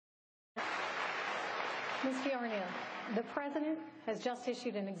Ms. Fiorina, the President has just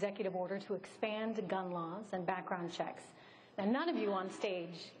issued an executive order to expand gun laws and background checks. Now, none of you on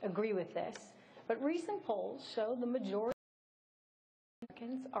stage agree with this, but recent polls show the majority of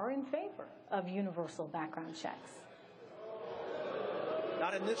Americans are in favor of universal background checks.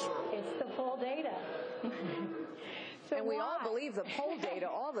 Not in this room. It's the poll data. So and we all believe the poll data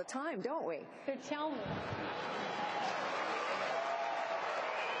all the time, don't we? So tell me.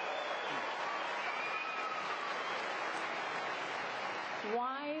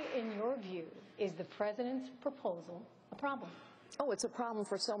 Why, in your view, is the President's proposal a problem? Oh, it's a problem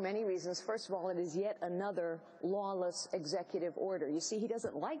for so many reasons. First of all, it is yet another lawless executive order. You see, he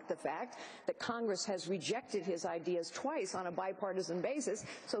doesn't like the fact that Congress has rejected his ideas twice on a bipartisan basis,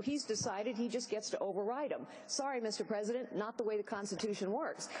 so he's decided he just gets to override them. Sorry, Mr. President, not the way the Constitution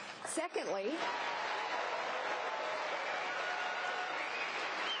works. Secondly,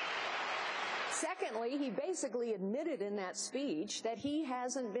 he basically admitted in that speech that he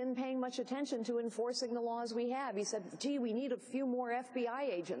hasn't been paying much attention to enforcing the laws we have. He said, gee, we need a few more FBI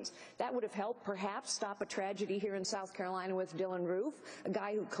agents. That would have helped perhaps stop a tragedy here in South Carolina with Dylan Roof, a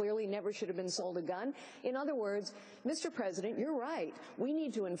guy who clearly never should have been sold a gun. In other words, Mr. President, you're right. We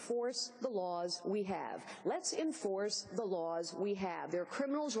need to enforce the laws we have. Let's enforce the laws we have. There are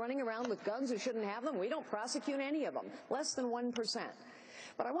criminals running around with guns who shouldn't have them. We don't prosecute any of them, less than 1%.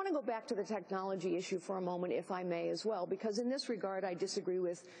 But I want to go back to the technology issue for a moment, if I may, as well, because in this regard, I disagree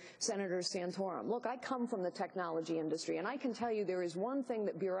with Senator Santorum. Look, I come from the technology industry, and I can tell you there is one thing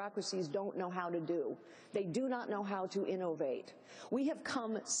that bureaucracies don't know how to do. They do not know how to innovate. We have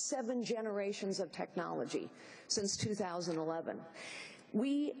come 7 generations of technology since 2011.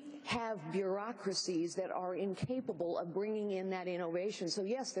 We have bureaucracies that are incapable of bringing in that innovation. So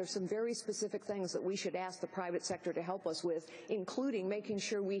yes, there's some very specific things that we should ask the private sector to help us with, including making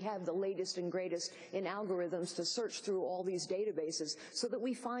sure we have the latest and greatest in algorithms to search through all these databases so that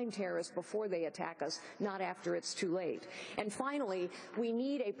we find terrorists before they attack us, not after it's too late. And finally, we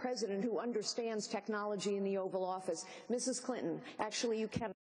need a president who understands technology in the Oval Office. Mrs. Clinton, actually you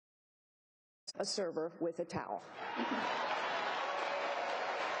can a server with a towel.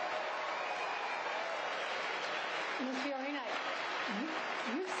 Ms. Fiorina,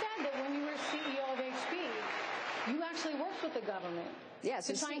 you said that when you were CEO of HP, you actually worked with the government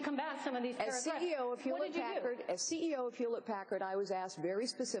to try and combat some of these terror threats. As CEO of Hewlett-Packard, I was asked very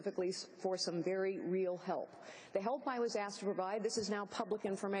specifically for some very real help. The help I was asked to provide, this is now public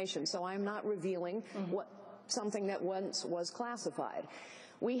information, so I'm not revealing something that once was classified.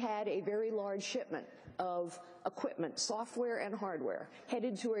 We had a very large shipment of equipment, software and hardware,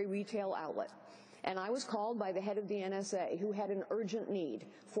 headed to a retail outlet. And I was called by the head of the NSA, who had an urgent need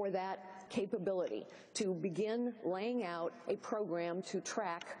for that capability to begin laying out a program to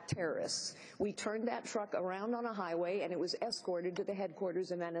track terrorists. We turned that truck around on a highway, and it was escorted to the headquarters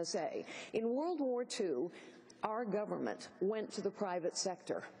of NSA. In World War II, our government went to the private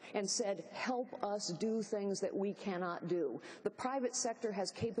sector and said, help us do things that we cannot do. The private sector has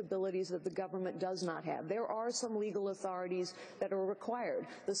capabilities that the government does not have. There are some legal authorities that are required.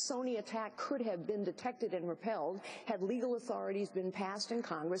 The Sony attack could have been detected and repelled had legal authorities been passed in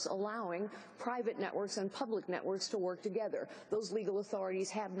Congress allowing private networks and public networks to work together. Those legal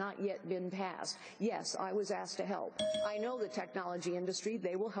authorities have not yet been passed. Yes, I was asked to help. I know the technology industry.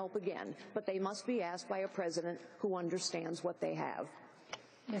 They will help again, but they must be asked by a president who understands what they have.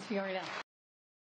 Ms. Fiorina.